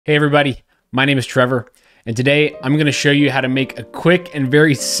Hey everybody, my name is Trevor, and today I'm going to show you how to make a quick and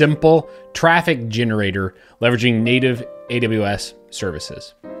very simple traffic generator leveraging native AWS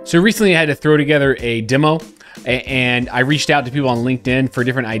services. So recently I had to throw together a demo, and I reached out to people on LinkedIn for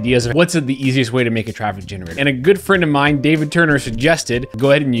different ideas of what's the easiest way to make a traffic generator. And a good friend of mine, David Turner, suggested go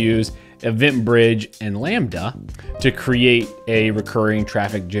ahead and use EventBridge and Lambda to create a recurring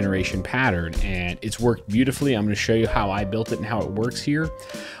traffic generation pattern, and it's worked beautifully. I'm going to show you how I built it and how it works here.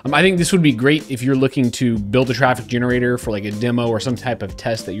 I think this would be great if you're looking to build a traffic generator for like a demo or some type of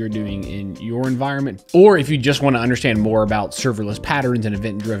test that you're doing in your environment, or if you just want to understand more about serverless patterns and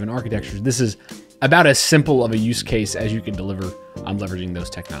event-driven architectures. This is about as simple of a use case as you can deliver leveraging those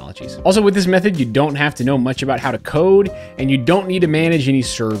technologies. Also, with this method, you don't have to know much about how to code, and you don't need to manage any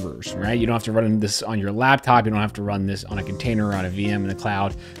servers, right? You don't have to run this on your laptop. You don't have to run this on a container or on a VM in the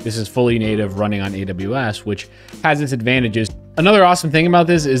cloud. This is fully native, running on AWS, which has its advantages. Another awesome thing about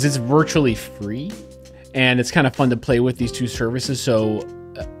this is it's virtually free, and it's kind of fun to play with these two services. So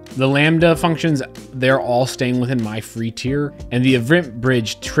the Lambda functions, they're all staying within my free tier. And the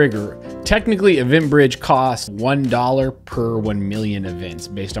EventBridge trigger, technically EventBridge costs $1 per 1 million events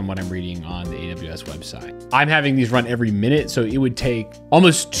based on what I'm reading on the AWS website. I'm having these run every minute, so it would take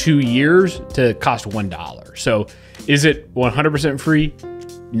almost 2 years to cost $1. So is it 100% free?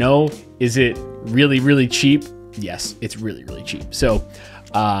 No. Is it really, really cheap? Yes, it's really, really cheap. So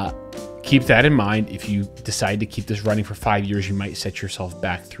keep that in mind. If you decide to keep this running for 5 years, you might set yourself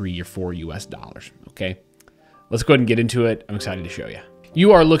back $3 or $4 US, okay? Let's go ahead and get into it. I'm excited to show you.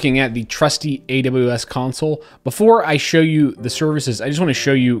 You are looking at the trusty AWS console. Before I show you the services, I just want to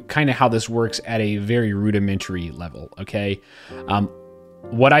show you kind of how this works at a very rudimentary level, okay?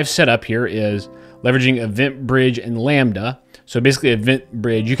 What I've set up here is leveraging EventBridge and Lambda. So basically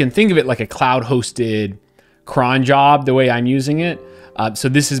EventBridge, you can think of it like a cloud-hosted cron job, the way I'm using it. So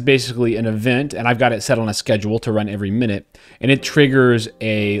this is basically an event, and I've got it set on a schedule to run every minute, and it triggers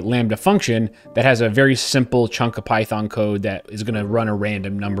a Lambda function that has a very simple chunk of Python code that is going to run a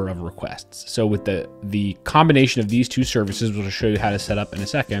random number of requests. So with the combination of these two services, which I'll show you how to set up in a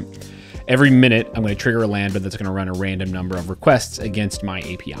second, every minute I'm going to trigger a Lambda that's going to run a random number of requests against my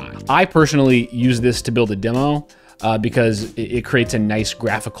API. I personally use this to build a demo because it creates a nice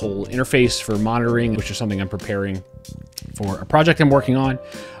graphical interface for monitoring, which is something I'm preparing for a project I'm working on.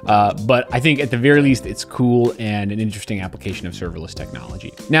 But I think at the very least, it's cool and an interesting application of serverless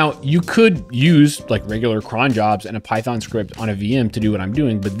technology. Now, you could use like regular cron jobs and a Python script on a VM to do what I'm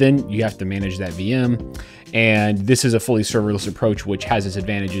doing, but then you have to manage that VM. And this is a fully serverless approach, which has its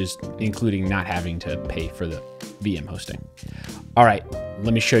advantages, including not having to pay for the VM hosting. All right,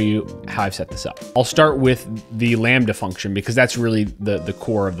 let me show you how I've set this up. I'll start with the Lambda function because that's really the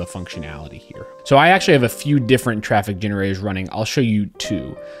core of the functionality here. So I actually have a few different traffic generators running. I'll show you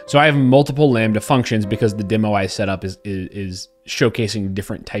two. So I have multiple Lambda functions because the demo I set up is showcasing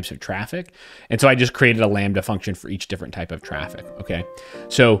different types of traffic. And so I just created a Lambda function for each different type of traffic, okay?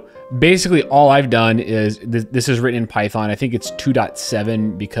 So basically all I've done is, this is written in Python. I think it's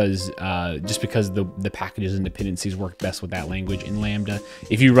 2.7 because just because the packages and dependencies work best with that language in Lambda.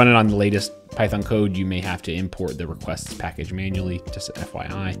 If you run it on the latest Python code, you may have to import the requests package manually, just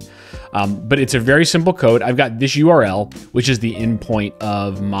FYI. But it's a very simple code. I've got this URL, which is the endpoint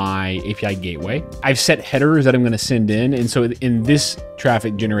of my API gateway. I've set headers that I'm going to send in. And so in this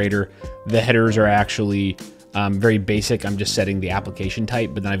traffic generator, the headers are actually very basic. I'm just setting the application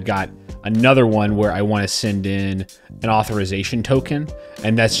type, but then I've got another one where I want to send in an authorization token,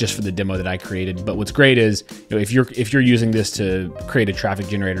 and that's just for the demo that I created. But what's great is, if you're using this to create a traffic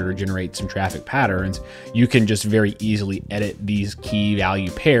generator or generate some traffic patterns, you can just very easily edit these key value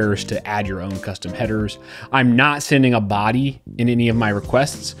pairs to add your own custom headers. I'm not sending a body in any of my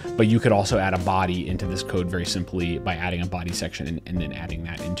requests, but you could also add a body into this code very simply by adding a body section and then adding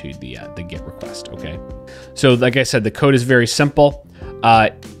that into the GET request, okay? So like I said, the code is very simple.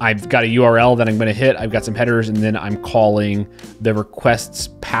 I've got a URL that I'm going to hit. I've got some headers, and then I'm calling the requests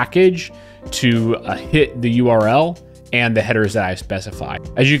package to hit the URL and the headers that I've specified.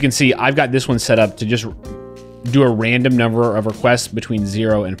 As you can see, I've got this one set up to just do a random number of requests between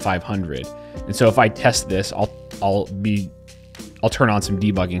 0 and 500. And so if I test this, I'll turn on some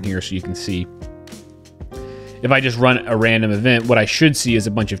debugging here so you can see. If I just run a random event, what I should see is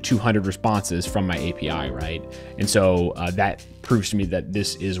a bunch of 200 responses from my API, right? And so that proves to me that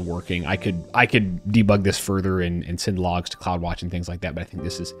this is working. I could debug this further and send logs to CloudWatch and things like that, but I think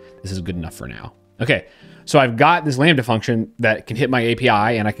this is good enough for now. Okay, so I've got this Lambda function that can hit my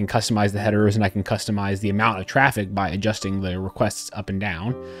API, and I can customize the headers, and I can customize the amount of traffic by adjusting the requests up and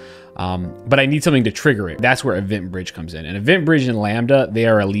down. but I need something to trigger it. That's where EventBridge comes in. And EventBridge and Lambda, they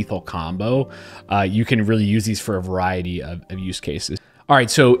are a lethal combo. You can really use these for a variety of use cases. All right,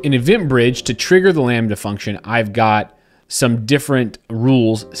 so in EventBridge, to trigger the Lambda function, I've got some different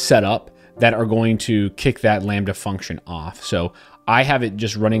rules set up that are going to kick that Lambda function off. So I have it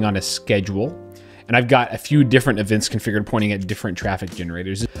just running on a schedule, and I've got a few different events configured pointing at different traffic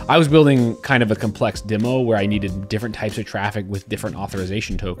generators. I was building kind of a complex demo where I needed different types of traffic with different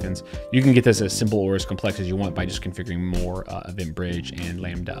authorization tokens. You can get this as simple or as complex as you want by just configuring more EventBridge and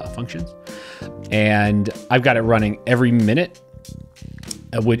Lambda functions. And I've got it running every minute,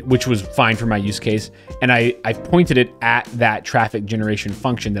 which was fine for my use case. And I pointed it at that traffic generation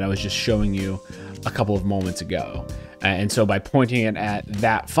function that I was just showing you a couple of moments ago. And so by pointing it at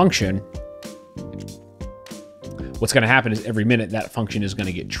that function, what's going to happen is every minute that function is going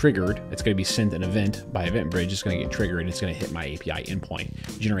to get triggered. It's going to be sent an event by EventBridge. It's going to get triggered and it's going to hit my API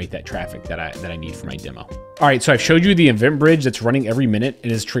endpoint, generate that traffic that I need for my demo. All right, so I've showed you the EventBridge that's running every minute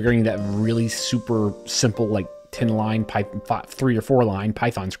and is triggering that really super simple, like 10-line, 3 or 4 line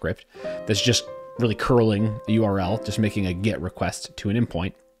Python script that's just really curling the URL, just making a GET request to an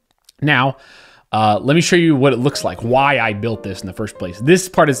endpoint. Now, let me show you what it looks like, why I built this in the first place. This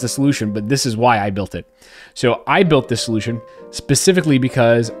part is the solution, but this is why I built it. So I built this solution specifically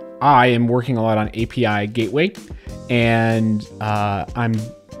because I am working a lot on API gateway, and I'm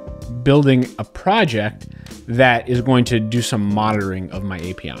building a project that is going to do some monitoring of my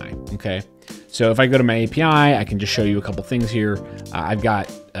API, okay? So if I go to my API, I can just show you a couple things here. I've got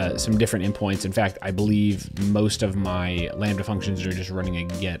some different endpoints. In fact, I believe most of my Lambda functions are just running a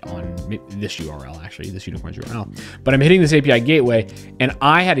GET on this URL, actually, this unicorn's URL. But I'm hitting this API gateway, and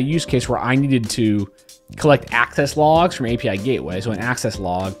I had a use case where I needed to collect access logs from API gateway. So an access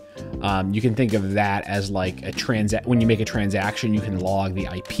log, you can think of that as like a when you make a transaction, you can log the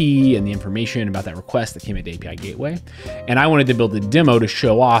IP and the information about that request that came into API gateway. And I wanted to build a demo to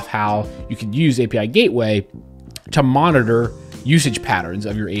show off how you could use API gateway to monitor usage patterns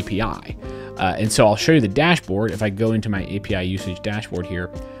of your API. And so I'll show you the dashboard. If I go into my API usage dashboard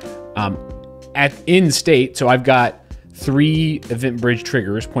here, in state, so I've got 3 EventBridge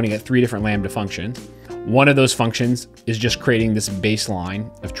triggers pointing at 3 different Lambda functions. One of those functions is just creating this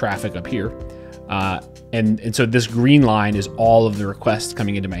baseline of traffic up here. And so this green line is all of the requests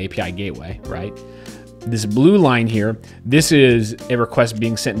coming into my API gateway, right? This blue line here, this is a request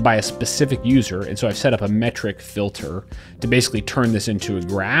being sent by a specific user. And so I've set up a metric filter to basically turn this into a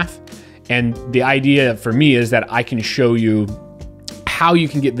graph. And the idea for me is that I can show you how you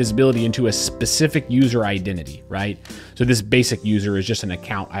can get visibility into a specific user identity, right? So this basic user is just an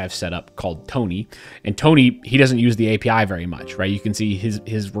account I have set up called Tony. And Tony, he doesn't use the API very much, right? You can see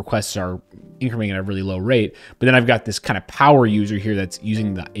his requests are incrementing at a really low rate, but then I've got this kind of power user here that's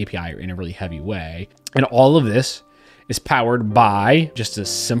using the API in a really heavy way. And all of this is powered by just a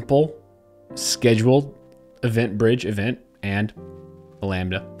simple scheduled EventBridge event and a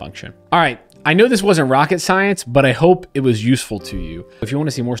Lambda function. All right. I know this wasn't rocket science, but I hope it was useful to you. If you want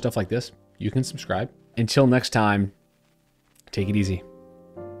to see more stuff like this, you can subscribe. Until next time, take it easy.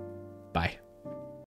 Bye.